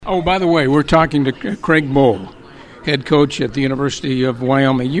Oh, by the way, we're talking to Craig Bohl, head coach at the University of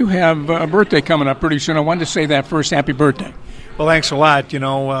Wyoming. You have a birthday coming up pretty soon. I wanted to say that first. Happy birthday. Well, thanks a lot.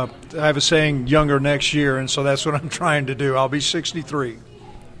 I have a saying, younger next year, and so that's what I'm trying to do. I'll be 63.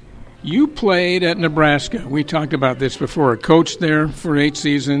 You played at Nebraska. We talked about this before. Coached there for 8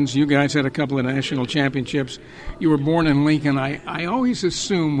 seasons. You guys had a couple of national championships. You were born in Lincoln. I always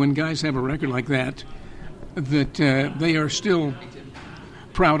assume when guys have a record like that they are still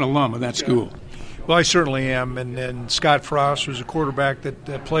proud alum of that school. Well, I certainly am. And Scott Frost was a quarterback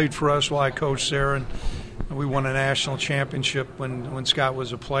that played for us while I coached there, and we won a national championship when Scott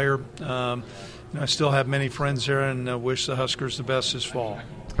was a player. I still have many friends there and wish the Huskers the best this fall.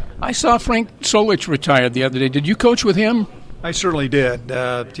 I saw Frank Solich retired the other day. Did you coach with him? I certainly did.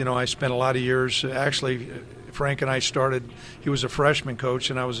 I spent a lot of years. Actually, Frank and I started. He was a freshman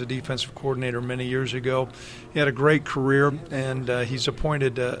coach, and I was a defensive coordinator many years ago. He had a great career, and he's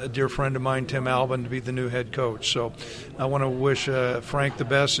appointed a dear friend of mine, Tim Alvin, to be the new head coach. So I want to wish Frank the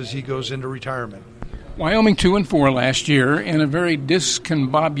best as he goes into retirement. Wyoming 2-4 last year, and a very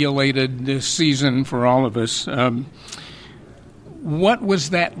discombobulated season for all of us. What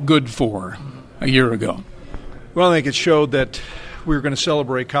was that good for a year ago? Well, I think it showed that we were going to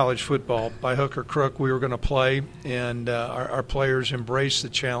celebrate college football. By hook or crook, we were going to play, and our players embraced the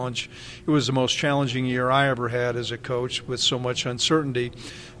challenge. It was the most challenging year I ever had as a coach with so much uncertainty.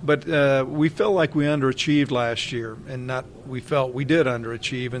 But we felt like we underachieved last year, and we did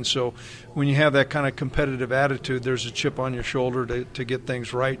underachieve. And so when you have that kind of competitive attitude, there's a chip on your shoulder to get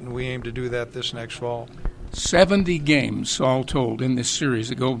things right, and we aim to do that this next fall. 70 games, all told, in this series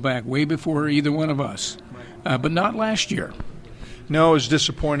that go back way before either one of us, but not last year. No, it was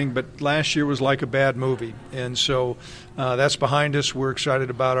disappointing, but last year was like a bad movie. And so that's behind us. We're excited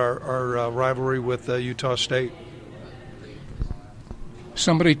about our rivalry with Utah State.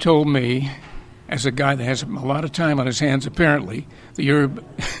 Somebody told me, as a guy that has a lot of time on his hands apparently, that you're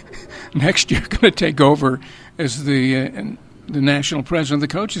next year going to take over as the national president of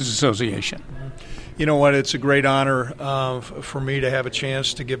the Coaches Association. You know what? It's a great honor for me to have a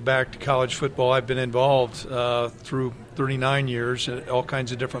chance to give back to college football. I've been involved through 39 years at all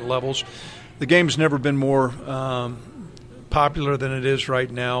kinds of different levels. The game's never been more popular than it is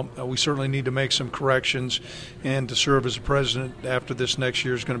right now. We certainly need to make some corrections, and to serve as a president after this next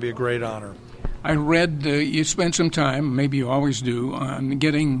year is going to be a great honor. I read you spent some time, maybe you always do, on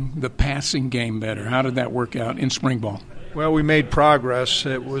getting the passing game better. How did that work out in spring ball? Well, we made progress.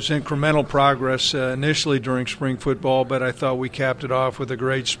 It was incremental progress initially during spring football, but I thought we capped it off with a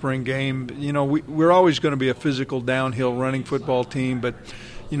great spring game. We're always going to be a physical downhill running football team, but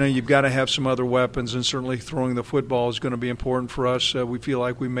you've got to have some other weapons, and certainly throwing the football is going to be important for us. We feel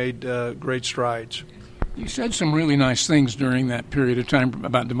like we made great strides. You said some really nice things during that period of time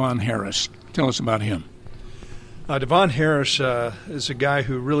about Devon Harris. Tell us about him. Devon Harris is a guy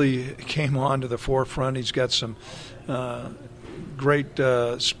who really came on to the forefront. He's got some great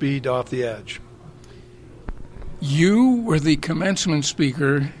speed off the edge. You were the commencement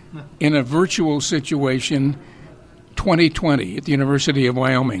speaker in a virtual situation 2020 at the University of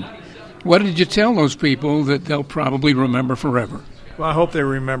Wyoming. What did you tell those people that they'll probably remember forever? Well, I hope they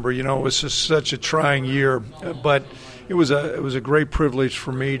remember. It was just such a trying year, but it was a great privilege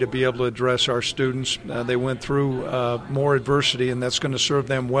for me to be able to address our students. They went through more adversity, and that's going to serve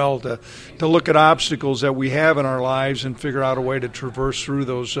them well to look at obstacles that we have in our lives and figure out a way to traverse through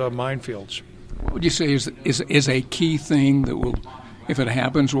those minefields. What would you say is a key thing that will, if it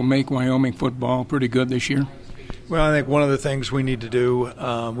happens, will make Wyoming football pretty good this year? Well, I think one of the things we need to do,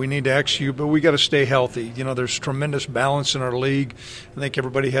 we need to execute, but we got to stay healthy. There's tremendous balance in our league. I think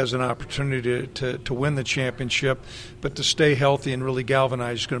everybody has an opportunity to win the championship, but to stay healthy and really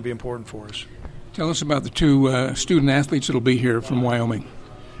galvanize is going to be important for us. Tell us about the two student athletes that will be here from Wyoming.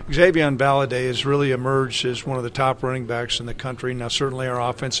 Xavier Valladay has really emerged as one of the top running backs in the country. Now, certainly our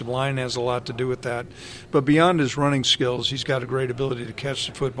offensive line has a lot to do with that. But beyond his running skills, he's got a great ability to catch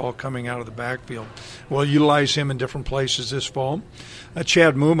the football coming out of the backfield. We'll utilize him in different places this fall.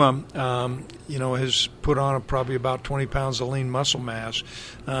 Chad Muma, has put on probably about 20 pounds of lean muscle mass.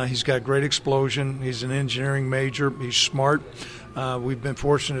 He's got great explosion. He's an engineering major. He's smart. We've been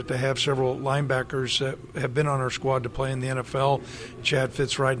fortunate to have several linebackers that have been on our squad to play in the NFL. Chad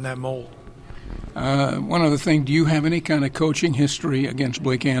fits right in that mold. One other thing, do you have any kind of coaching history against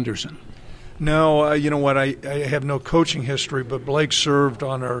Blake Anderson? No, you know what, I have no coaching history, but Blake served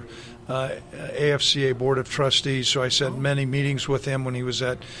on our AFCA Board of Trustees, so I sat in many meetings with him when he was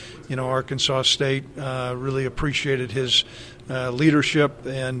at Arkansas State. Really appreciated his leadership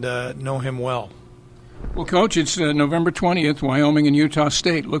and know him well. Well, Coach, it's November 20th, Wyoming and Utah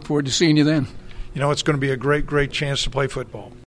State. Look forward to seeing you then. It's going to be a great chance to play football.